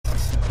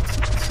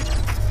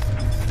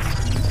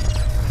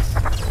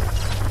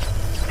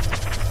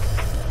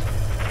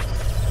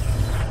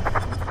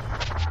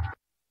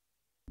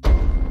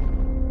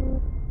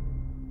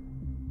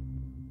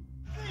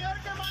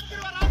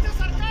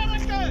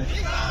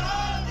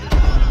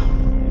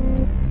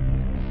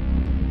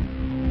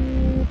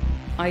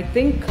I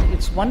think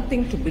it's one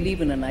thing to believe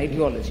in an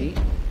ideology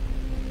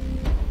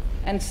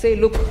and say,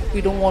 look, we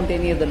don't want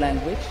any other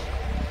language,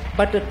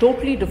 but a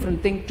totally different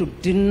thing to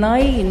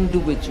deny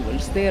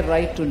individuals their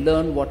right to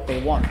learn what they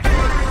want.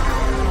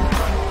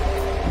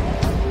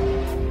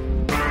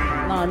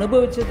 நான்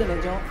அனுபவிச்சது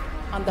நிஜம்,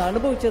 அந்த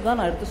அனுபவிச்சதான்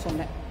நான் எடுத்து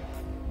சொன்னேன்.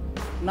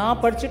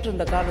 நான் படிச்சுட்டு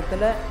இருந்த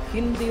காலத்தில்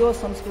ஹிந்தியோ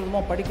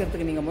சம்ஸ்கிருதமோ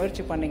படிக்கிறதுக்கு நீங்கள்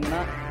முயற்சி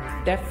பண்ணிங்கன்னா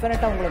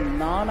டெஃபினட்டாக உங்களுக்கு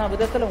நானா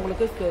விதத்தில்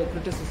உங்களுக்கு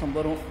கிரிட்டிசிசம்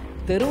வரும்.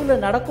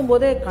 தெருவில்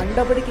நடக்கும்போதே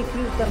கண்டபடிக்கு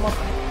கீழ்த்தரமாக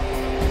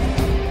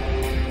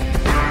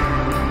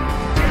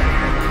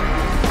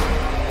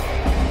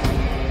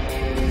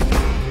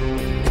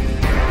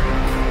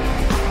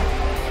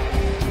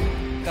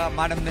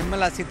Madam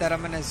Nirmala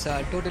Sitharaman has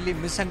totally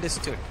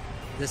misunderstood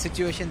the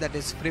situation that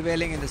is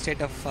prevailing in the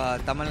state of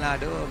Tamil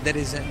Nadu. There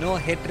is no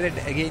hatred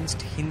against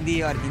Hindi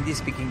or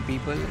Hindi-speaking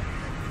people.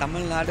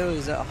 Tamil Nadu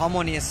is a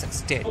harmonious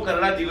state. No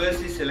Kannada Divas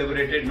is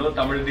celebrated, no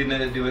Tamil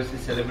Divas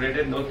is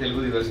celebrated, no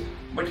Telugu Divas.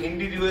 But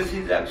Hindi Divas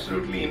is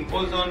absolutely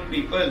imposed on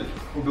people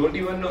who don't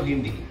even know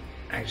Hindi.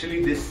 Actually,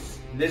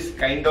 this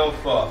kind of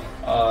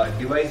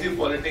divisive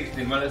politics,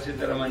 Nirmala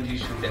Sitharaman ji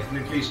should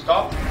definitely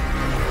stop.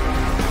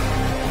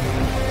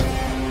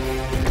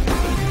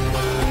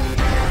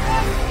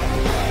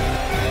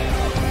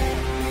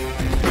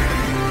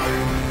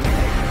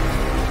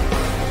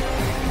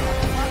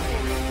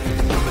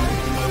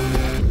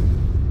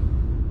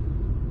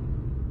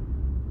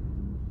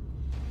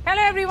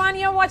 Hello everyone,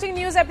 you're watching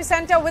News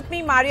Epicentre with me,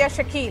 Marya,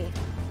 Shakil.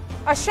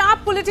 A sharp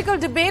political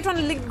debate on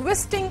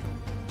linguistic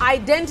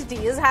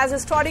identities has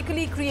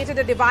historically created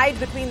a divide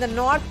between the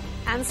North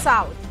and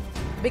South,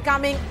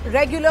 becoming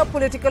regular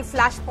political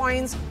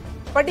flashpoints,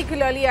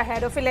 particularly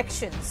ahead of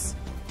elections.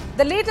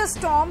 The latest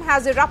storm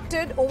has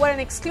erupted over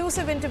an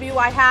exclusive interview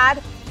I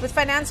had with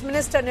Finance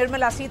Minister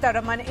Nirmala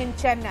Sitharaman in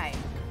Chennai.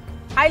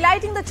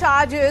 Highlighting the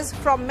charges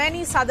from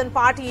many southern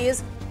parties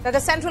that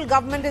the central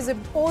government is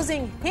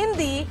imposing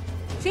Hindi,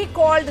 she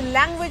called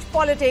language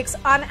politics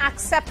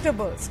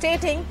unacceptable,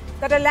 stating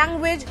that a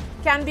language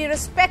can be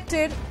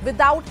respected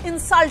without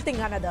insulting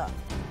another.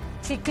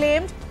 She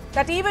claimed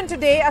that even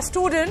today, a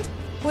student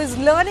who is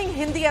learning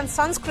Hindi and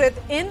Sanskrit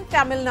in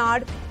Tamil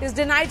Nadu is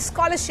denied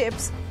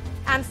scholarships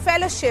and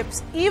fellowships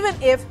even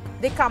if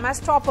they come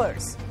as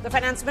toppers. The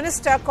finance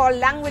minister called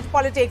language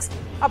politics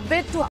a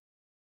bid to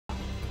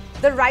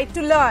the right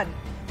to learn.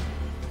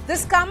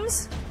 This comes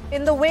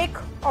in the wake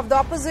of the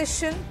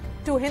opposition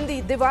to Hindi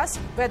Divas,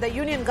 where the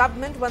union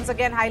government once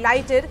again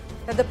highlighted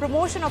that the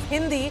promotion of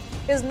Hindi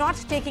is not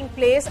taking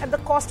place at the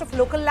cost of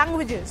local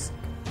languages.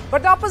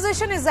 But the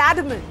opposition is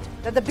adamant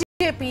that the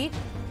BJP,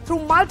 through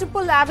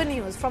multiple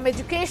avenues from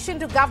education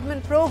to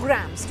government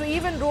programs to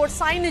even road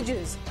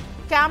signages,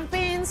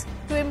 campaigns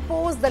to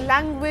impose the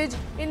language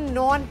in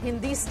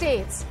non-Hindi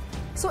states.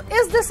 So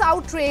is this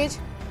outrage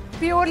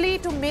purely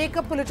to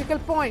make a political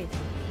point?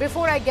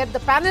 Before I get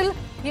the panel,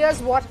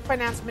 here's what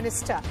Finance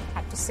Minister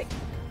had to say.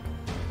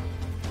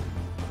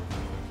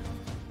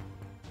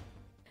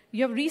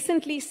 You have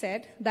recently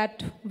said that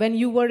when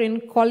you were in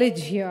college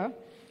here,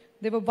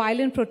 there were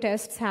violent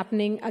protests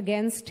happening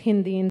against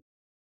Hindi.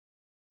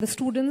 The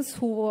students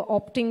who were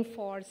opting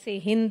for, say,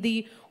 Hindi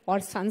or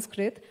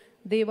Sanskrit,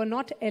 they were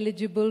not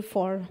eligible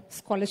for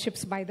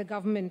scholarships by the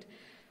government.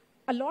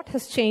 A lot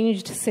has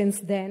changed since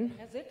then.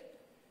 Has it?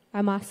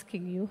 I'm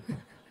asking you.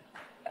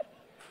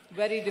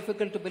 very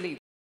difficult to believe.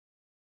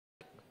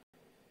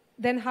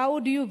 Then how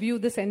do you view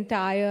this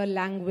entire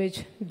language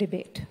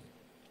debate?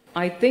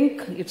 I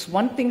think it's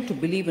one thing to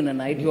believe in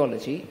an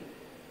ideology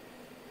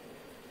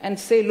and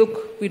say, look,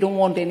 we don't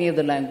want any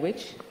other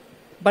language,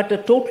 but a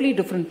totally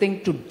different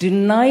thing to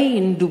deny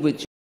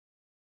individuals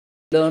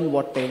to learn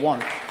what they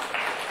want.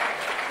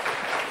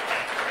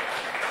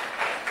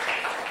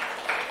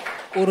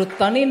 ஒரு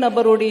தனி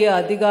நபருடைய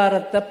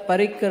அதிகாரத்தை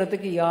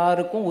பறிக்கிறதுக்கு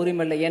யாருக்கும்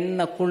உரிமை இல்லை,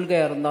 என்ன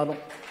கொள்கையா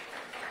இருந்தாலும்.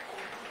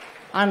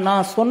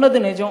 நான் சொன்னது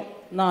நிஜம்,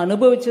 நான்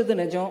அனுபவிச்சது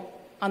நிஜம்,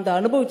 அந்த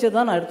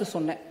அனுபவிச்சதான் நான் எடுத்து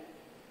சொன்னேன்.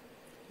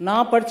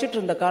 நான் படிச்சுட்டு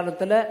இருந்த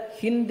காலத்தில்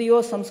ஹிந்தியோ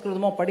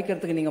சம்ஸ்கிருதமோ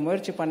படிக்கிறதுக்கு நீங்கள்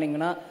முயற்சி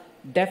பண்ணிங்கன்னா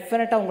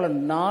டெஃபினட்டாக உங்களை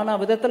நானா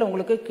விதத்தில்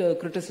உங்களுக்கு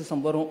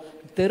கிரிட்டிசிசம் வரும்.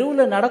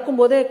 தெருவில்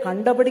நடக்கும்போதே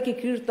கண்டபடிக்கு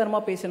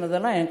கீழ்த்தரமாக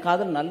பேசினதெல்லாம் என்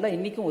காதல் நல்லா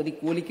இன்றைக்கும்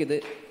ஒலிக்குது.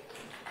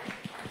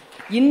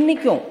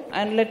 இன்னைக்கும்,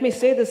 and let me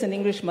say this in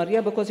English, Marya,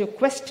 because your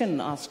question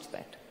asked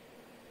that.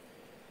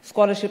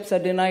 Scholarships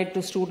are denied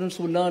to students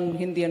who learn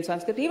Hindi and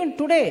Sanskrit. Even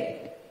today,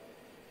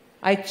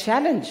 I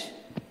challenge.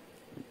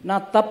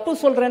 நான் தப்பு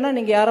சொல்றேன்னா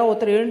நீங்க யாரோ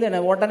ஒருத்தர் எழுந்து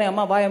என்ன உடனே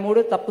அம்மா வாய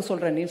மூடு தப்பு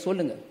சொல்றேன் நீ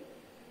சொல்லுங்க.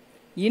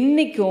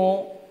 இன்னைக்கும்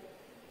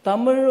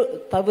தமிழ்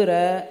தவிர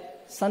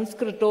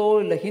சன்ஸ்கிரிட்டோ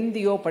இல்லை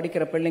ஹிந்தியோ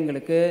படிக்கிற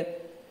பிள்ளைங்களுக்கு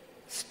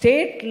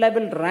ஸ்டேட்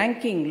லெவல்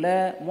ரேங்கிங்கில்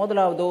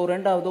முதலாவதோ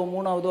ரெண்டாவதோ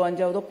மூணாவதோ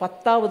அஞ்சாவதோ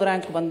 10வது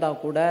ரேங்க்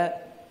வந்தால் கூட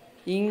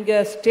இங்கே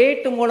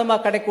ஸ்டேட்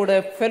மூலமாக கிடைக்கூட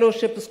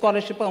ஃபெலோஷிப்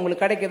ஸ்காலர்ஷிப்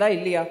அவங்களுக்கு கிடைக்குதா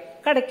இல்லையா?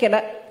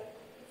 கிடைக்கல,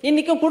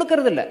 இன்றைக்கும்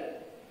கொடுக்கறதில்ல.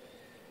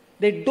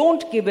 They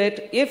don't give it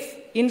if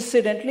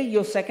incidentally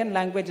your second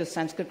language is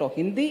Sanskrit or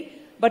Hindi,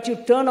 but you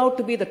turn out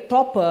to be the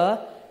topper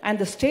and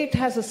the state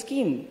has a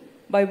scheme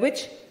by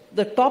which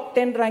The top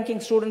 10 ranking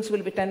students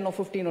will be 10 or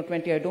 15 or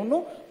 20, I don't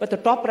know. But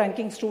the top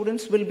ranking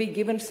students will be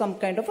given some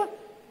kind of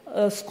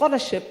a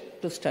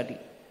scholarship to study.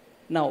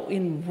 Now,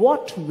 in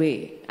what way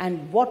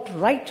and what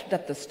right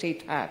does the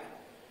state have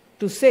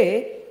to say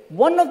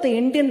one of the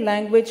Indian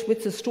language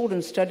which the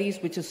student studies,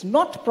 which is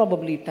not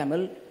probably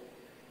Tamil,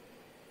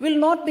 will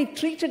not be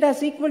treated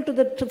as equal to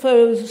the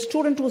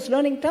student who is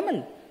learning Tamil?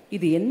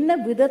 இது என்ன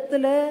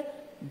விதத்துல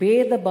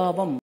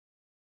பேதபாவம்?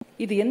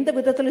 இது எந்த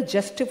விதத்துல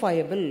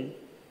justifiable?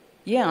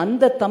 ஏன்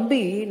அந்த தம்பி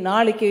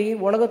நாளைக்கு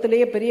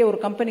உலகத்திலேயே பெரிய ஒரு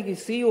கம்பெனிக்கு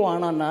CEO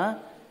ஆனான்னா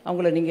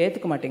அவங்கள நீங்க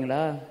ஏத்துக்க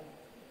மாட்டீங்களா?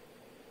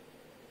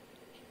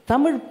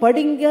 தமிழ்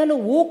படிங்கன்னு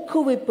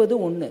ஊக்குவிப்பது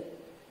ஒண்ணு.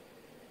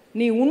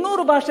 நீ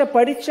இன்னொரு பாஷை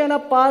படிச்சேன்னா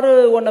பாரு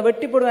உன்னை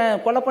வெட்டி போடுவேன்,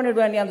 கொலை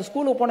பண்ணிடுவேன், நீ அந்த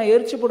ஸ்கூலுக்கு போன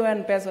எரிச்சு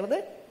போடுவேன்னு பேசுறது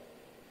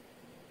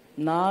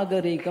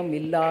நாகரிகம்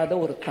இல்லாத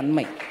ஒரு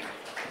தன்மை.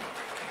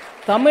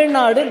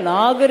 தமிழ்நாடு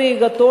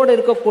நாகரிகத்தோடு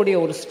இருக்கக்கூடிய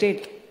ஒரு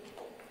ஸ்டேட்.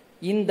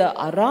 இந்த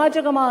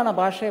அராஜகமான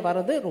பாஷை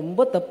வர்றது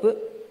ரொம்ப தப்பு.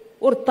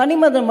 ஒரு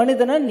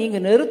மனிதனை நீங்க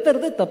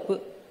நிறுத்துறது தப்பு.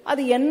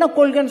 அது என்ன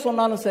கொள்கைன்னு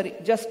சொன்னாலும் சரி,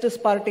 ஜஸ்டிஸ்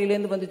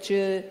பார்ட்டிலேருந்து வந்துச்சு,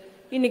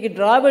 இன்னைக்கு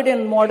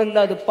டிராவிடியன்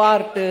மாடல்ல அது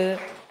part.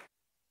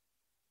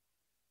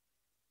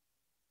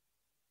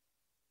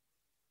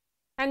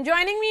 And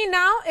joining me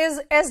now is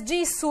S.G.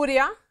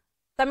 Surya,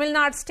 Tamil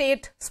Nadu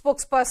State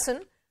spokesperson.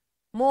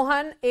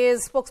 Mohan is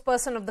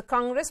spokesperson of the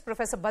Congress.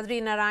 Professor Badri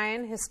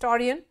Narayan,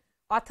 historian,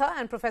 author,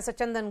 and Professor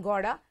Chandan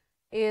Gowda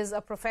is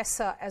a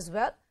professor as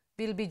well.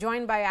 We'll be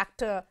joined by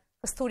actor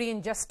Kasturi in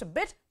just a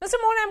bit. Mr.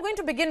 Mohan, I'm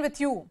going to begin with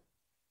you.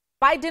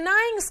 By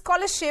denying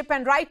scholarship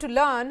and right to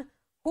learn,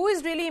 who is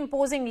really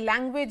imposing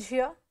language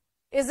here?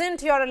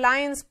 Isn't your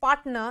alliance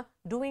partner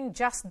doing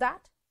just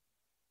that?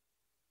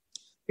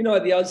 You know,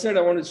 at the outset,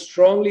 I want to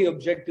strongly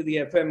object to the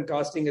FM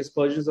casting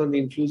aspersions on the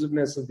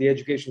inclusiveness of the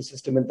education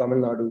system in Tamil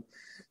Nadu.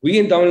 We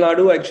in Tamil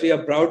Nadu actually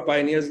are proud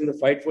pioneers in the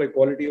fight for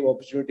equality of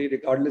opportunity,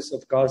 regardless of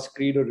caste,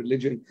 creed, or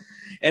religion.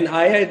 And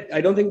I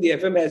don't think the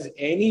FM has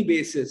any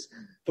basis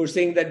for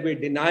saying that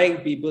we're denying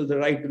people the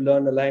right to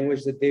learn a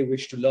language that they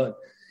wish to learn.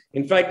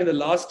 In fact, in the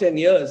last 10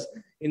 years,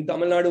 in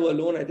Tamil Nadu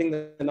alone, I think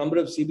the number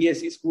of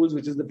CBSE schools,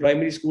 which is the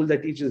primary school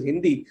that teaches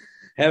Hindi,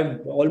 have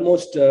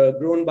almost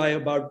grown by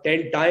about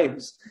 10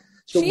 times.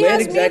 So she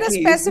has made a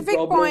specific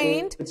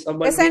point,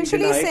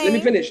 essentially saying,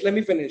 let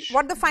me finish.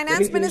 What the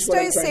finance minister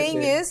is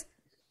saying is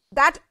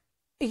that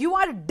you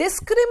are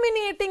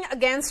discriminating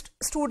against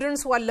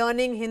students who are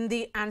learning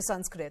Hindi and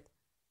Sanskrit.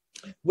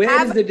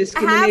 Where is the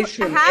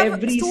discrimination? Have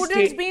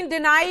students been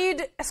denied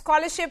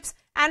scholarships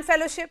and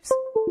fellowships?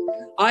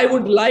 I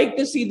would like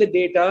to see the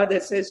data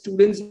that says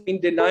students have been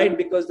denied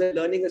because they're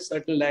learning a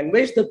certain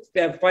language.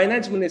 The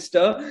finance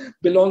minister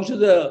belongs to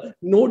the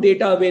no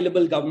data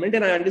available government,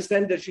 and I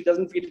understand that she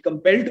doesn't feel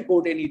compelled to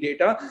quote any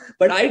data,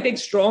 but I take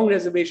strong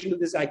reservation to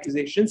this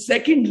accusation.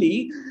 Secondly,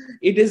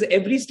 it is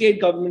every state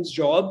government's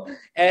job,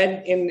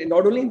 and in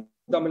not only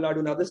Tamil Nadu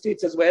and other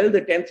states as well,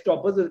 the 10th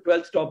toppers or the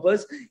 12th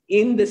toppers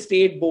in the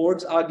state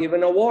boards are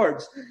given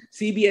awards.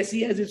 CBSE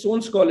has its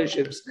own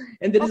scholarships,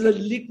 and there is a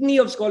litany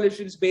of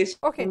scholarships based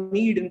on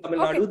need in Tamil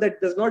Nadu that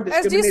does not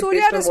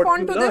discriminate based on what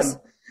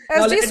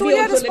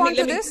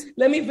you learn.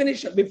 Let me finish.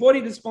 Before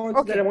he responds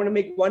to that, I want to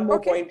make one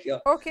more point here.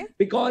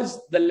 Because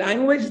the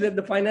language that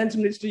the finance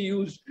minister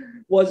used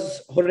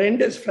was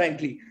horrendous,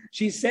 frankly.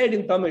 She said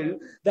in Tamil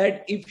that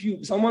if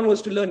someone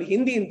was to learn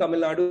Hindi in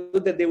Tamil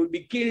Nadu, that they would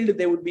be killed,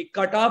 they would be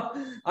cut up.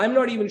 I'm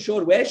not even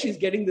sure where she's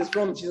getting this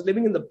from. She's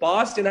living in the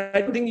past, and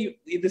I don't think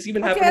this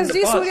even happened in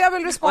the past. Surya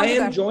will respond I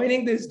am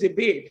joining this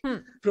debate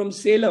from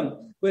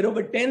Salem, where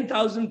over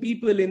 10,000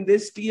 people in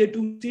this tier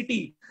 2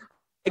 city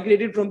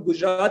migrated from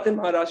Gujarat and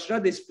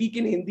Maharashtra. They speak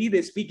in Hindi,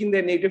 they speak in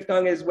their native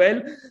tongue as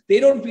well. They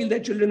don't feel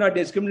that children are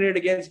discriminated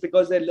against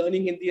because they're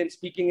learning Hindi and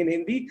speaking in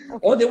Hindi,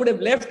 or they would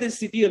have left this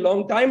city a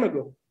long time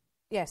ago.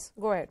 Yes,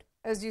 go ahead.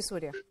 S.G.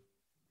 Surya.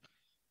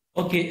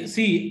 Okay,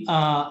 see,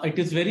 it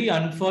is very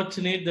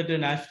unfortunate that a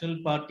national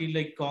party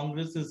like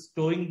Congress is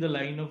towing the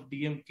line of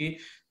DMK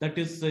that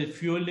is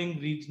fueling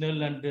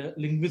regional and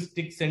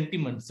linguistic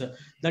sentiments.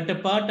 That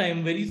apart, I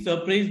am very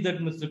surprised that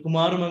Mr.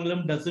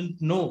 Kumaramangalam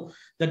doesn't know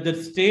that the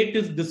state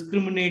is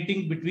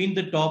discriminating between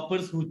the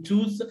toppers who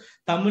choose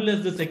Tamil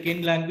as the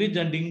second language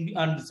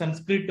and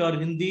Sanskrit or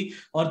Hindi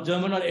or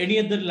German or any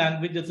other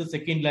language as a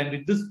second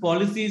language. This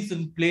policy is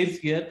in place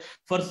here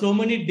for so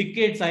many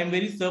decades. I am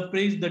very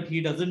surprised that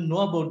he doesn't know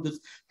about this.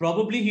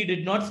 Probably he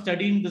did not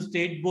study in the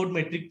state board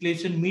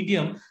matriculation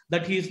medium,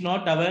 that he is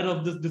not aware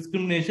of this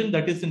discrimination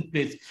that is in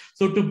place.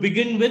 So to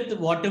begin with,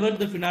 whatever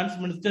the finance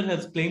minister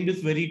has claimed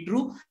is very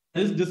true.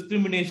 There is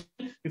discrimination.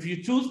 If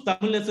you choose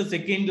Tamil as a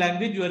second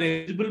language, you are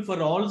eligible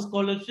for all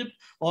scholarships,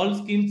 all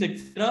schemes,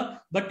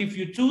 etc. But if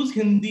you choose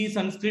Hindi,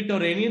 Sanskrit,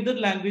 or any other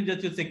language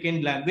as your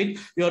second language,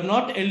 you are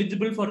not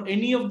eligible for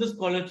any of the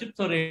scholarships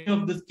or any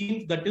of the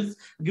schemes that is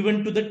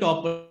given to the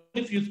topper.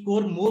 If you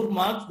score more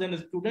marks than a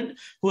student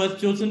who has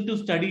chosen to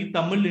study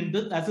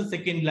Tamil as a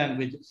second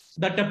language.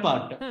 That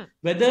apart,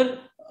 whether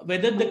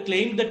the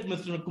claim that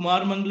Mr.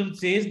 Kumaramangalam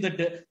says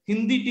that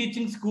Hindi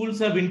teaching schools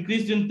have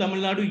increased in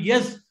Tamil Nadu,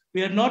 yes,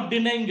 we are not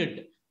denying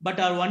it. But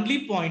our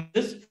only point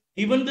is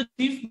Even the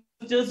chief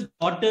minister's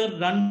daughter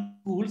run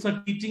schools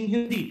are teaching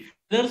Hindi.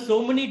 There are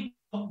so many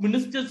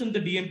ministers in the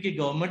DMK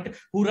government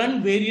who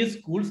run various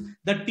schools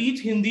that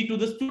teach Hindi to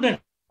the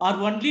students. Our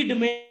only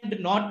demand,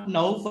 not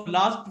now, for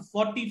last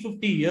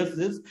 40-50 years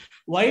is,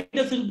 why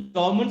doesn't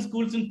government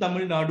schools in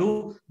Tamil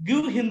Nadu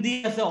give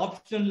Hindi as an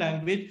optional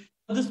language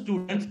for the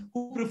students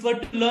who prefer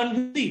to learn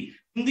Hindi?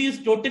 Hindi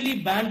is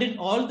totally banned in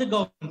all the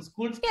government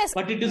schools, yes,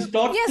 but it is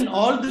taught in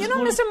all the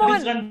schools. Mr.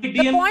 Mohan,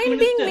 the point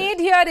being made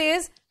here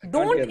is,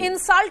 don't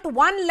insult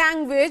one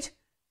language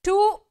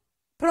to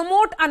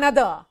promote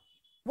another.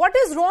 What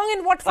is wrong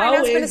in what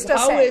finance minister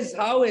said?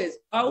 How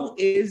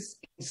is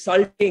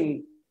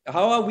insulting?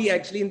 How are we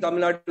actually in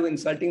Tamil Nadu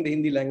insulting the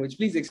Hindi language?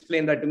 Please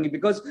explain that to me,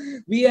 because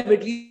we have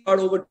at least got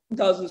over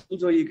 2,000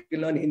 schools where you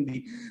can learn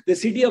Hindi. The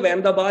city of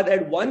Ahmedabad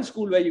had one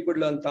school where you could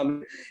learn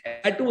Tamil.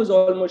 That too was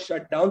almost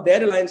shut down.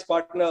 Their alliance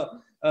partner,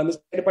 Mr.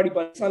 Edapadi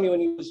Palaniswamy,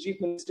 when he was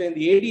chief minister in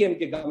the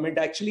ADMK government,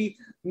 actually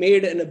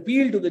made an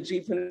appeal to the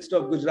chief minister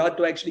of Gujarat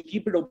to actually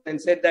keep it open and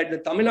said that the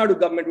Tamil Nadu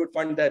government would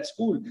fund that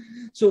school.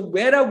 So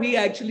where are we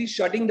actually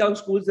shutting down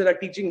schools that are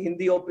teaching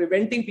Hindi or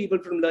preventing people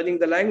from learning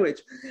the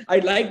language?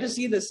 I'd like to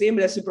see the same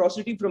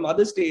reciprocity from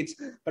other states,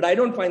 but I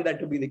don't find that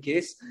to be the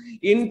case.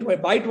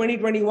 By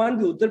 2021,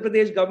 the Uttar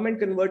Pradesh government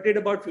converted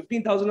about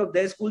 15,000 of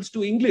their schools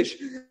to English.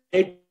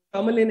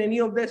 Tamil in any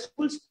of their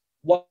schools?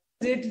 Why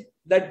is it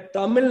that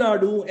Tamil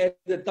Nadu and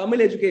the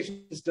Tamil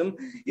education system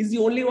is the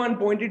only one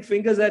pointed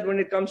fingers at when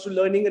it comes to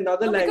learning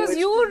another language? Because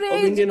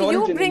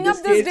you bring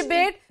up this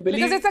debate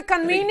because it's a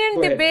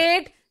convenient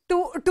debate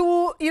to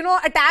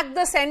attack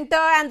the center,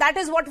 and that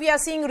is what we are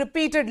seeing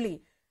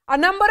repeatedly. A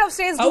number of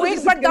states do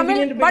it, but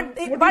Tamil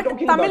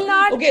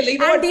Nadu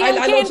and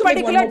DMK in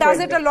particular does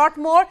it a lot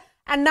more.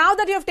 And now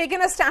that you have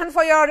taken a stand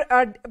for your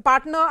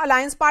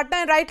alliance partner,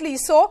 and rightly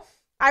so,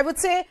 I would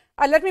say,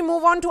 let me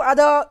move on to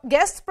other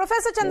guests.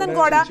 Professor Chandan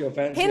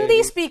Gowda,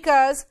 Hindi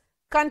speakers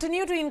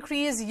continue to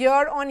increase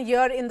year on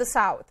year in the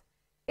South.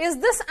 Is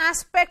this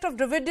aspect of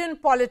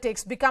Dravidian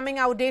politics becoming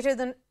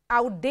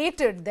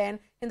outdated then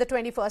in the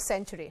 21st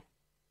century?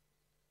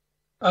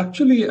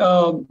 Actually,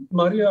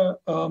 Marya,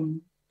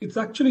 it's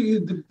actually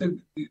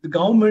the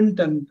government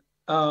and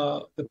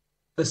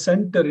the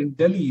center in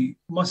Delhi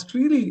must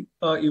really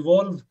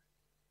evolve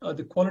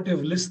the quality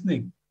of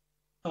listening.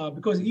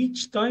 Because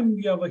each time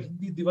we have a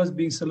Hindi Divas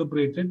being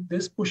celebrated,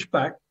 there's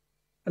pushback.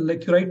 And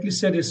like you rightly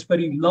said, it's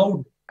very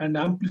loud and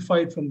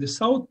amplified from the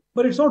South,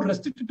 but it's not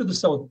restricted to the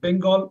South.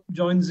 Bengal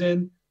joins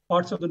in,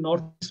 parts of the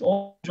Northeast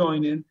all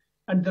join in.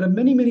 And there are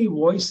many, many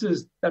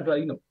voices that are,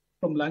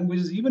 from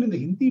languages, even in the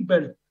Hindi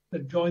belt,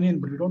 that join in,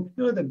 but we don't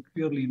hear them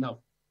clearly enough.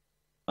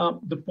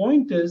 The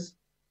point is,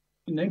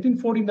 in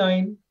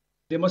 1949,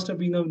 there must have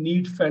been a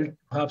need felt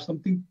to have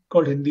something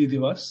called Hindi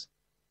Divas,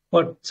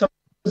 but some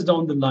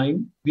down the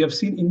line, we have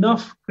seen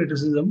enough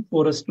criticism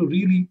for us to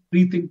really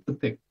rethink the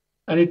thing.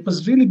 And it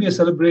must really be a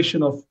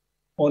celebration of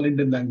all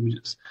Indian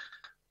languages.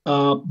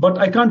 But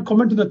I can't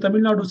comment on the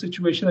Tamil Nadu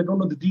situation. I don't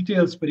know the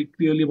details very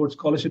clearly about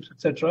scholarships,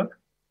 etc.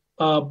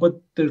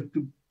 But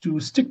to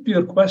stick to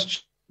your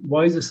question,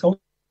 why is the South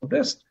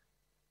best?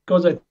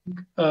 Because I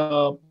think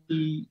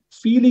the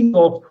feeling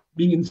of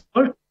being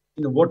insulted,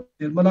 what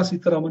Nirmala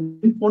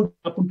Sitharaman didn't want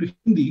to happen to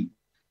Hindi,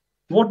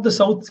 what the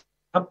South is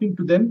happening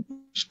to them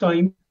each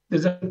time.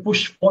 There's a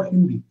push for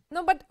Hindi.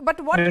 No, but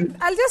what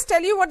I'll just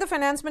tell you what the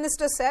finance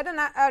minister said,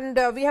 and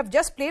we have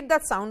just played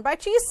that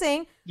soundbite. She's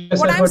saying, yes,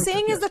 what I'm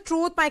saying is the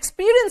truth. My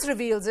experience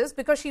reveals this,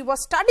 because she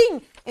was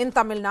studying in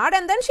Tamil Nadu,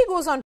 and then she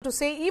goes on to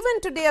say,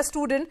 even today a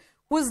student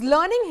who is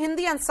learning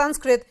Hindi and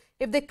Sanskrit,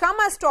 if they come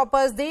as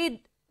toppers,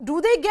 do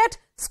they get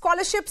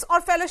scholarships or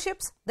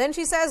fellowships? Then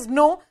she says,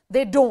 no,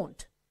 they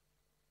don't.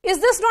 Is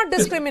this not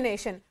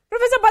discrimination?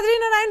 Professor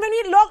Badrinarayan, when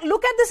we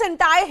look at this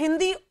entire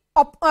Hindi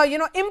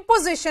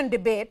imposition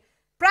debate,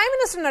 Prime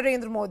Minister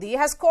Narendra Modi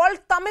has called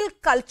Tamil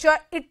culture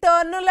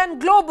eternal and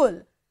global,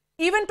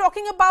 even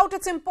talking about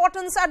its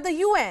importance at the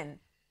UN.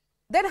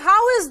 Then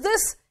how is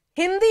this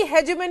Hindi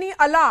hegemony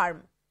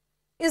alarm?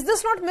 Is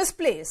this not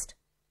misplaced?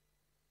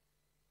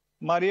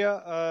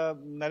 Marya,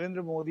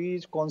 Narendra Modi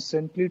is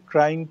constantly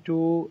trying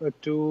to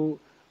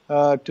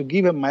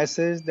give a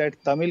message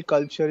that Tamil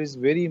culture is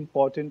very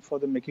important for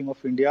the making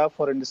of India,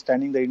 for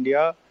understanding the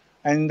India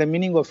and the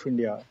meaning of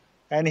India.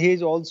 And he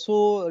is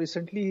also,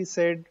 recently he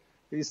said,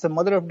 it's the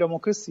mother of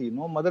democracy,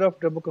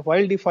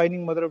 While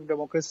defining mother of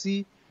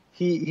democracy,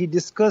 he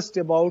discussed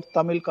about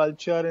Tamil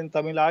culture and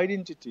Tamil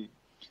identity.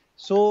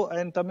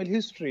 And Tamil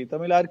history,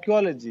 Tamil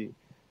archaeology.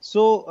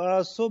 So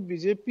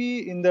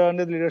BJP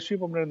under the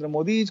leadership of Narendra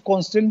Modi is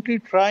constantly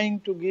trying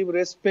to give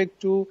respect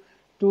to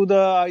the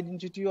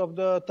identity of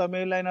the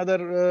Tamil and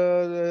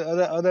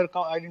other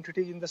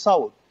identities in the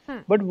South.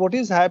 But what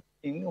is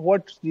happening,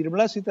 what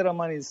Nirmala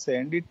Sitharaman is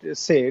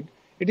said,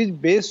 it is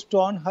based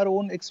on her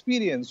own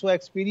experience. So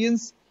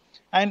experience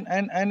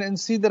and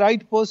see the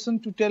right person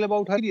to tell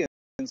about her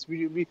experience.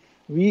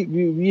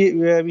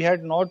 We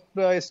had not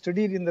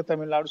studied in the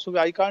Tamil Nadu, so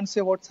I can't say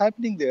what's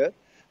happening there.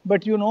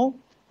 But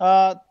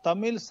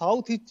Tamil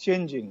South is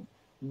changing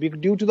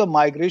due to the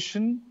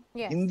migration,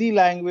 yes. Hindi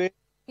language,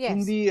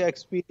 Hindi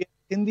experience,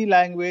 Hindi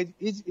language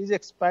is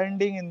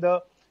expanding in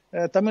the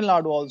Tamil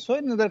Nadu also,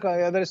 in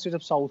other states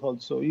of South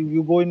also.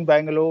 You go in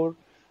Bangalore,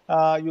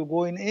 you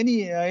go in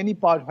any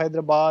part of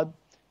Hyderabad,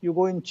 you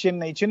go in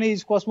Chennai. Chennai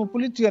is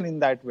cosmopolitan in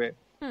that way.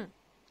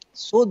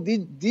 So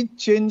these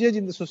changes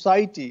in the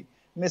society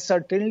may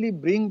certainly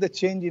bring the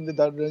change in the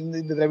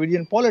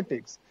Dravidian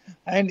politics.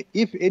 And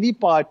if any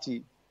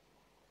party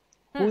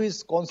who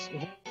is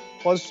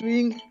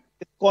pursuing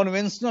a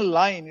conventional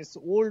line, its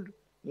old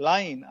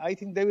line, I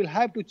think they will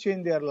have to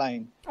change their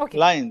line. Okay.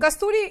 Lines.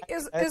 Kasturi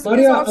is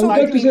Marya, also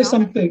I would like to say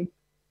something.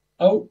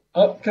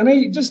 Can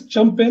I just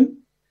jump in?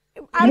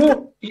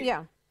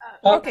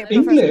 Okay,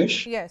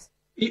 English. Yes.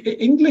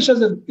 English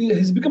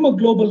has become a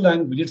global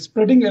language. It's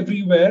spreading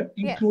everywhere,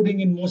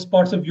 including in most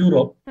parts of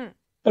Europe.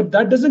 But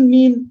that doesn't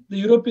mean the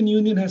European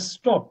Union has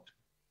stopped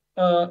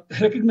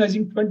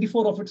recognizing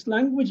 24 of its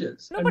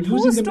languages. No, but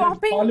who's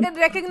stopping the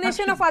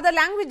recognition of other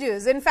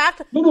languages? In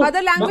fact,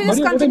 other languages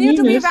Marya, continue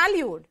to be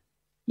valued.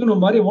 No,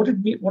 Marya, what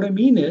I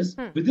mean is,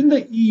 within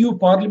the EU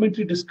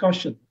parliamentary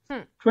discussion,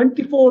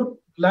 24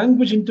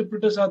 language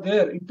interpreters are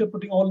there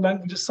interpreting all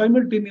languages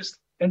simultaneously.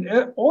 And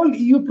all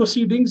EU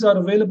proceedings are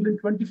available in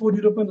 24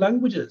 European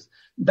languages.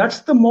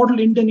 That's the model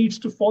India needs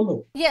to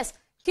follow. Yes.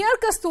 Here,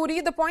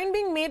 Kasturi, the point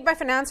being made by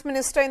Finance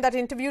Minister in that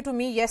interview to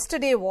me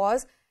yesterday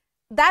was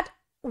that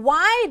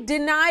why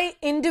deny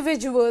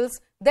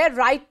individuals their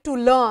right to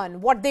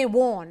learn what they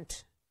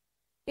want?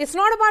 It's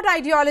not about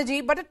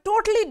ideology, but a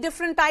totally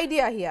different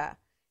idea here.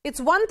 It's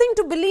one thing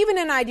to believe in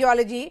an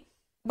ideology,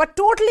 but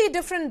totally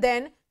different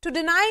then to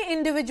deny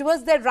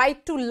individuals their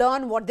right to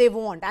learn what they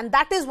want. And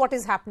that is what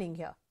is happening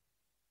here.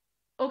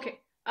 Okay.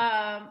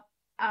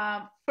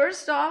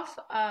 First off,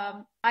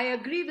 I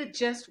agree with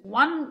just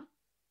one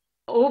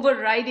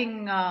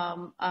overriding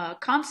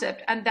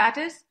concept, and that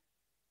is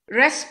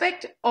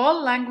respect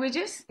all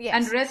languages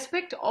and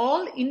respect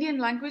all Indian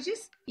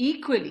languages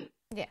equally.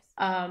 Yes.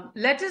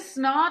 Let us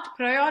not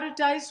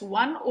prioritize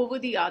one over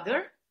the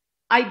other.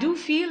 I do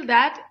feel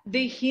that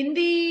the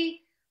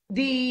Hindi,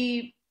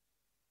 the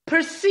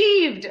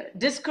perceived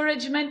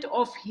discouragement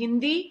of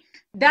Hindi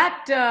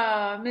that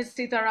Ms.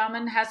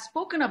 Sitharaman has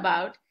spoken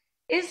about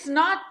is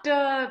not,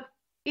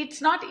 it's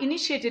not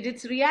initiated,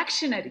 it's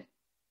reactionary.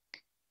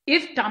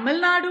 If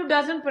Tamil Nadu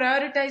doesn't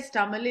prioritize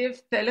Tamil,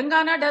 if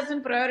Telangana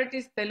doesn't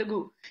prioritize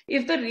Telugu,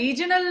 if the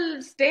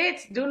regional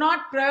states do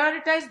not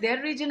prioritize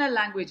their regional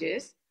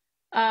languages,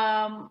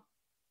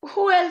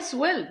 who else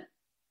will?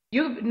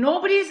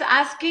 Nobody is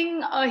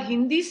asking a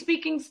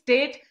Hindi-speaking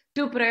state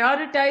to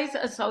prioritize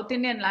a South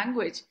Indian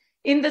language.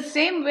 In the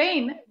same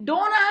vein,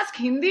 don't ask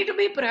Hindi to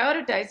be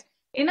prioritized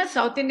in a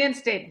South Indian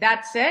state.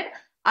 That said,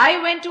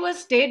 I went to a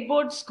state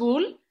board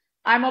school.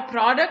 I'm a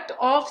product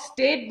of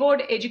state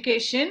board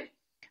education.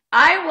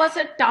 I was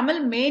a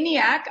Tamil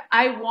maniac.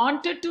 I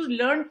wanted to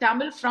learn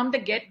Tamil from the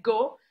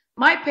get-go.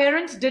 My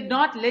parents did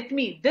not let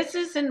me. This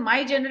is in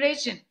my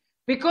generation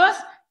because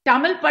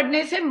Tamil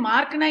padne se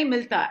mark nahi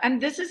milta, and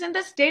this is in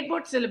the state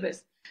board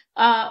syllabus.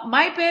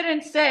 My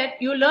parents said,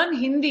 you learn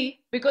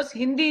Hindi because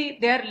Hindi,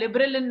 they are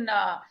liberal in,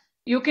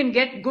 you can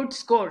get good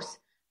scores.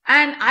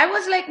 And I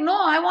was like, no,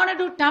 I want to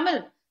do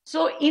Tamil.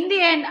 So in the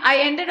end, I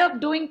ended up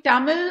doing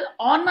Tamil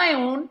on my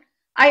own.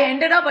 I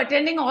ended up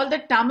attending all the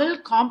Tamil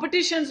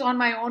competitions on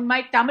my own.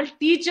 My Tamil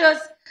teachers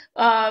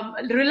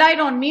relied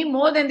on me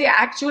more than the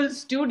actual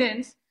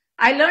students.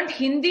 I learned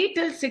Hindi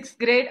till 6th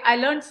grade. I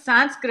learned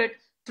Sanskrit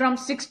from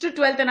 6th to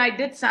 12th, and I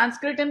did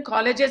Sanskrit in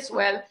college as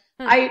well.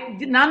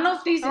 None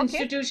of these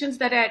institutions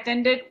that I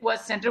attended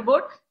was center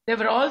board. They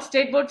were all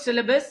state board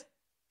syllabus.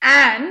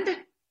 And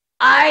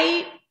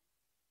I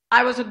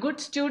was a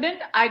good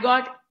student. I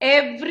got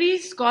every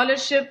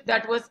scholarship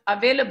that was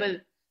available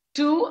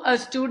to a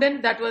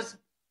student that was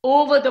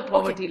over the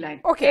poverty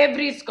line.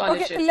 Every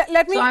scholarship.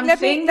 Let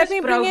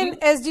me bring in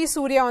SG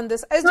Surya on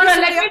this. SG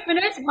let me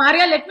finish.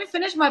 Marya, let me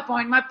finish my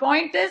point. My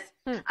point is,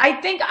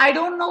 I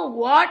don't know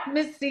what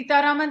Ms.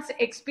 Sitharaman's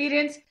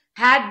experience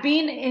had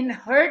been in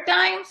her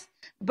times,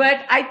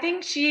 but I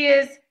think she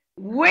is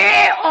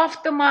way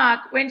off the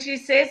mark when she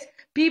says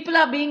people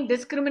are being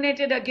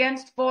discriminated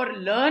against for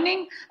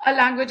learning a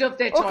language of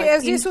their choice. Okay,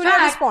 SG Surya,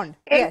 respond.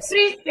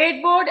 Every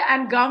state board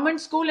and government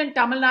school in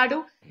Tamil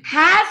Nadu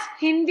has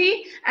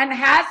Hindi and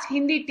has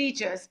Hindi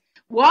teachers.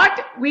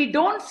 What we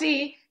don't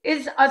see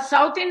is a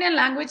South Indian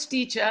language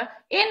teacher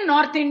in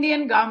North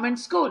Indian government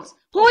schools.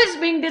 Who is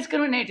being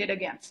discriminated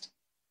against?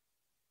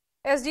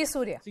 SG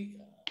Surya. See,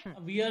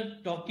 we are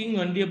talking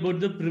only about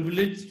the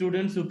privileged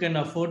students who can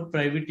afford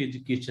private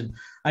education.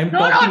 I'm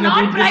talking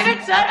not about private,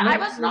 this, sir. No, I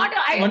was not.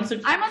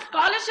 I'm a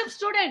scholarship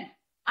student.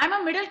 I'm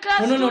a middle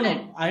class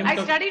student.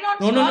 I studied on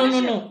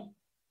scholarship. No.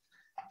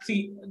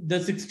 See, the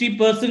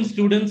 60%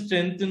 student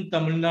strength in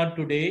Tamil Nadu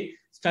today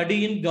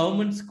study in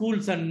government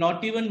schools, and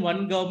not even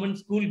one government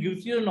school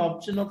gives you an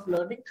option of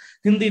learning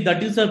Hindi.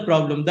 That is a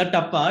problem. That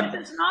apart,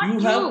 it's not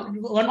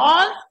true.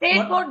 All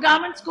state board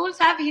government schools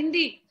have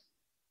Hindi.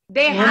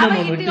 They have a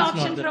Hindi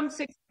option from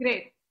 6th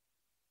grade.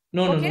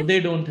 No, they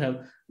don't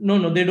have.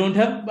 No, they don't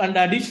have. And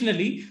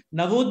additionally,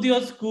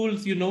 Navodaya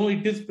schools,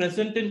 it is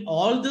present in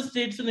all the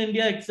states in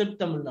India except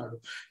Tamil Nadu.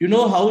 You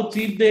know how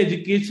cheap the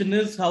education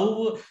is,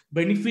 how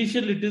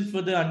beneficial it is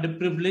for the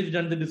underprivileged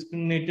and the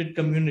discriminated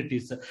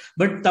communities.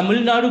 But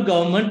Tamil Nadu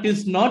government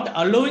is not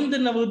allowing the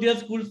Navodaya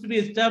schools to be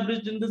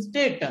established in the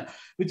state,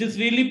 which is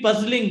really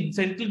puzzling.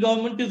 Central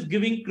government is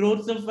giving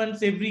crores of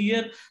funds every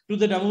year to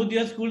the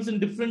Navodaya schools in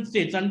different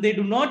states, and they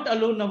do not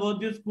allow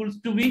Navodaya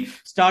schools to be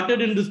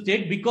started in the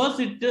state because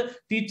it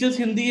teaches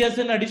Hindi as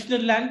an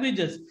additional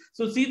languages.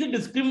 So see the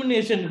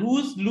discrimination.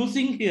 Who's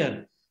losing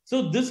here?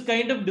 So this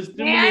kind of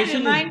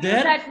discrimination is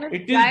there.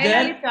 It is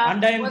there,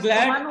 and I'm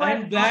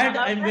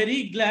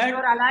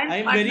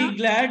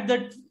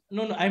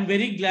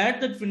very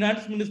glad that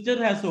Finance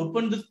Minister has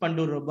opened this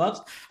Pandora box.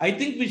 I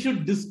think we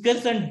should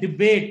discuss and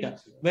debate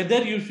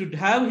whether you should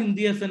have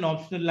Hindi as an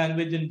optional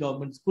language in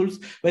government schools,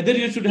 whether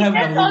you should have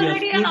Navodaya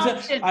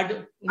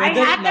schools,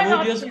 whether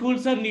Navodaya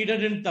schools are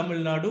needed in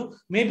Tamil Nadu.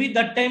 Maybe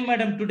that time,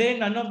 madam, today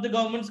none of the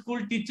government school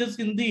teaches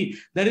Hindi.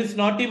 There is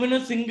not even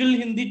a single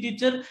Hindi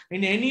teacher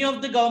in any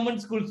of the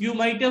government schools. You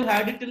might have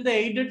had it in the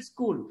aided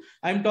school.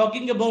 I'm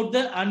talking about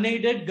the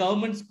unaided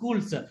government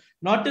schools.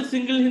 Not a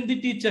single Hindi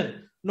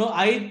teacher. No,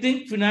 I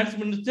think Finance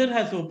Minister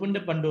has opened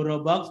a Pandora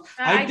box.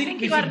 I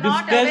think you are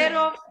not aware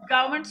of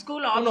government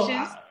school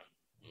options.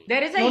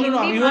 There is a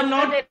Hindi you are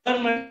not.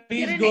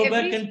 Please go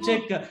back and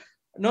check.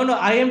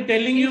 I am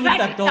telling you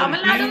with authority.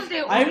 Tamil Nadu is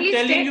the only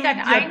state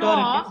that I know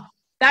of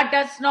that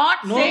does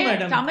not say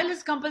Tamil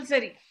is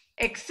compulsory,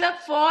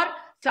 except for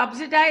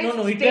subsidized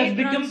it has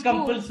become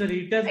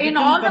compulsory. It has in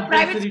all the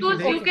private schools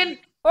today. you can.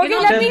 Okay,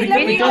 let me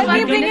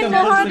bring in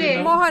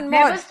Mohan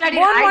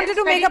wanted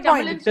to make a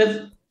point.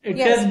 It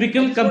has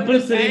become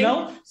compulsory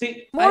now.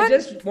 See, I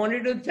just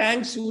wanted to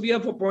thank Surya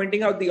for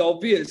pointing out the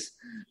obvious,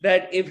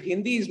 that if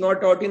Hindi is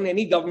not taught in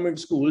any government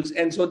schools,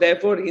 and so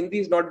therefore Hindi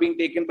is not being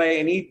taken by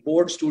any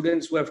board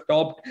students who have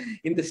topped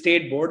in the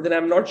state board, then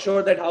I'm not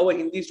sure that how a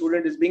Hindi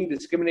student is being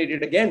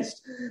discriminated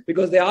against,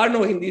 because there are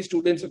no Hindi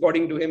students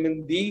according to him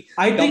in the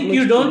I think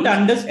you don't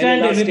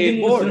understand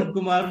anything, Mr.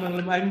 Kumar.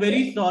 I'm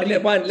very sorry.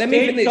 Let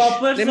me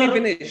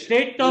finish.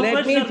 State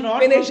toppers are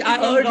not I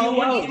heard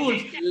you out.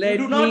 Schools. You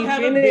do not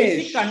have a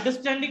basic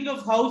understanding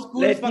of how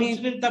schools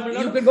function in Tamil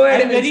Nadu. You can go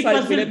ahead and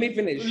insult me. Let me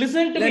finish.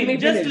 Listen to me.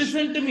 Just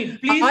listen to me.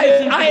 Please.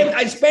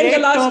 I spent the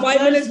last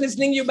 5 minutes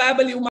listening you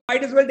babble. You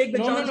might as well take the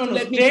chance to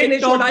let me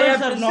finish what I have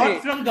to say.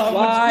 From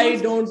government Why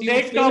schools. don't you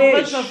State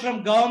finish? toppers are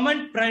from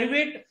government,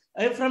 private,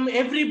 from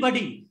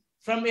everybody.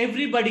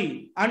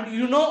 And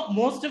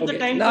most of the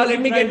time. Now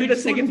let me get to the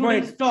second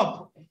point.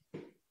 Stop.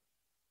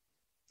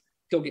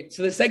 Okay,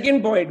 so the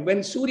second point,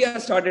 when Surya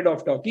started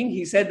off talking,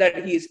 he said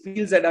that he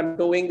feels that I'm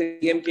towing the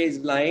DMK's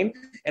line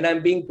and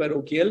I'm being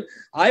parochial.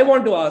 I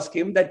want to ask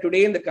him that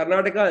today in the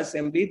Karnataka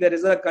Assembly, there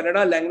is a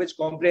Kannada language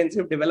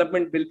comprehensive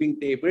development bill being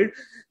tabled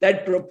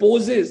that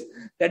proposes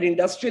that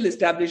industrial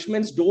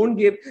establishments don't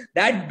give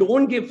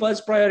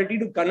first priority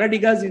to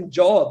Kannadigas in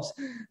jobs,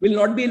 will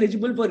not be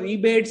eligible for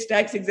rebates,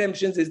 tax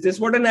exemptions. Is this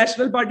what a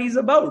national party is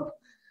about?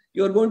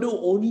 You're going to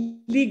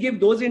only give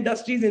those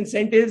industries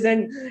incentives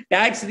and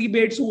tax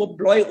rebates who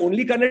employ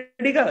only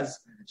Kannadigas.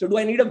 So do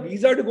I need a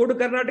visa to go to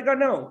Karnataka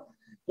now?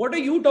 What are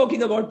you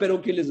talking about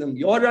parochialism?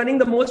 You're running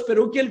the most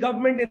parochial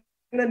government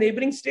in a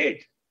neighboring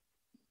state.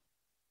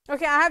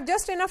 Okay, I have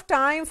just enough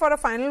time for a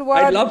final word.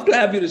 I'd love to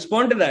have you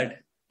respond to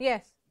that.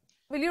 Yes.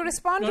 Will you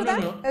respond to that,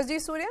 SG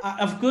Surya?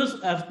 Of course,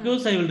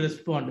 I will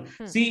respond.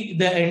 See,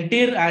 the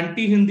entire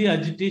anti-Hindi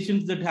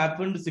agitations that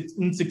happened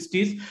in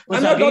 60s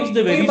was against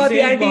the very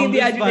same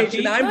Congress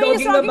party. I'm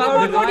talking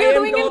about what you're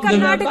doing in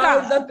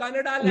Karnataka. The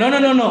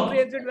Kannada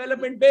Language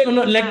Development Bill.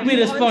 Let me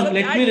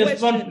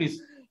respond, please.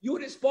 You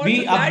respond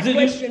to that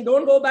question.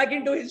 Don't go back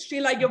into history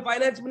like your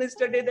finance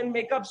minister did and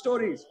make up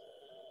stories.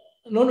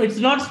 No, it's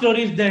not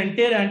stories. The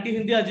entire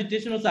anti-Hindi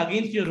agitation was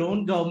against your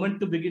own government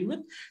to begin with.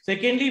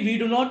 Secondly, we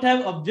do not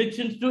have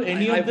objections to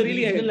any of the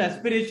regional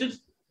aspirations.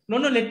 No,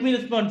 let me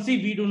respond.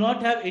 See, we do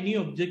not have any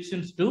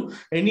objections to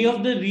any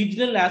of the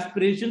regional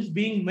aspirations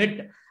being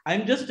met.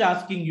 I'm just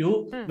asking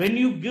you, when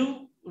you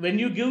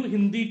give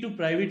Hindi to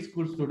private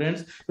school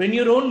students, when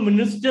your own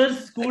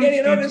minister's school again,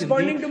 you're not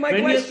responding to my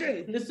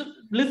question.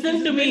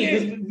 Listen to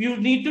me. You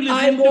need to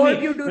listen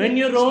to me. When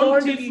your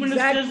own chief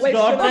minister's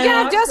daughter... Okay,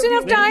 I have just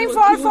enough time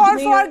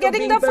for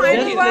getting the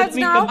final words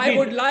now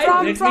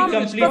from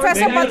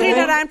Professor Badri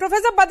Narayan.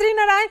 Professor Badri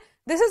Narayan,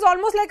 this is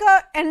almost like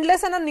an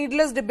endless and a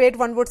needless debate,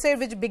 one would say,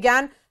 which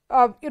began,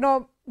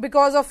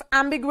 because of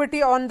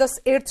ambiguity on this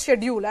 8th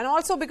schedule, and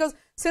also because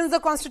since the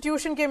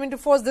constitution came into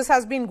force, this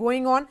has been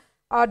going on.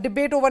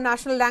 Debate over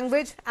national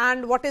language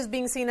and what is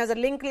being seen as a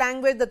link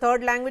language, the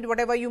third language,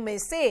 whatever you may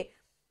say.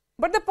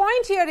 But the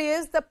point here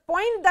is, the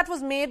point that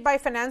was made by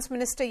Finance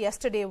Minister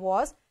yesterday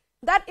was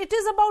that it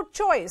is about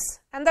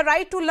choice and the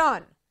right to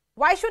learn.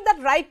 Why should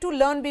that right to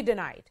learn be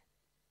denied?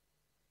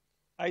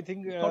 I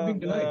think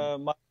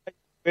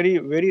very,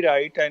 very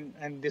right,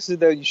 and this is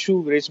the issue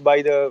raised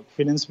by the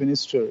Finance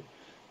Minister,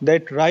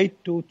 that right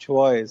to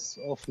choice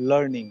of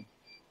learning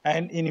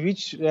and in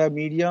which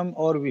medium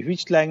or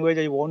which language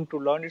I want to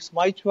learn, it's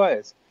my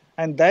choice.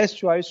 And that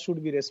choice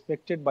should be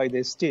respected by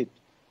the state.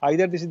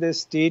 Either this is the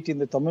state in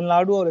the Tamil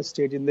Nadu or a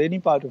state in any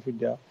part of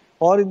India,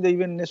 or in the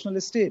even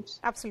national states.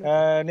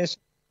 Absolutely.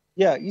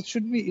 Yeah, it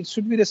should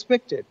be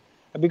respected.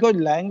 Because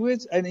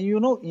language, and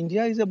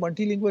India is a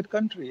multilingual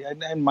country,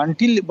 and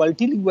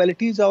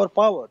multilinguality is our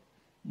power.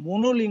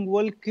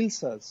 Monolingual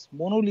kills us.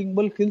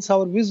 Monolingual kills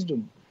our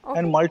wisdom. Okay.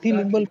 And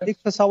multilingual makes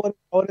us our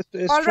All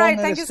right,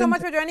 thank you so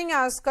much for joining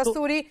us.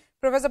 Kasturi,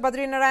 Professor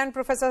Badri Narayan,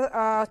 Professor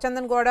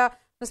Chandan Gowda,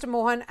 Mr.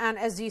 Mohan, and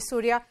S.G.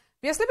 Surya.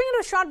 We are slipping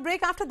into a short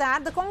break. After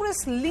that, the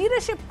Congress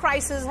leadership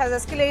crisis has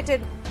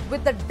escalated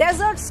with the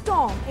desert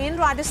storm in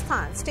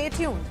Rajasthan. Stay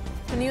tuned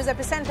to News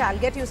Epicentre. I'll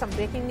get you some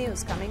breaking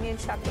news coming in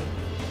shortly.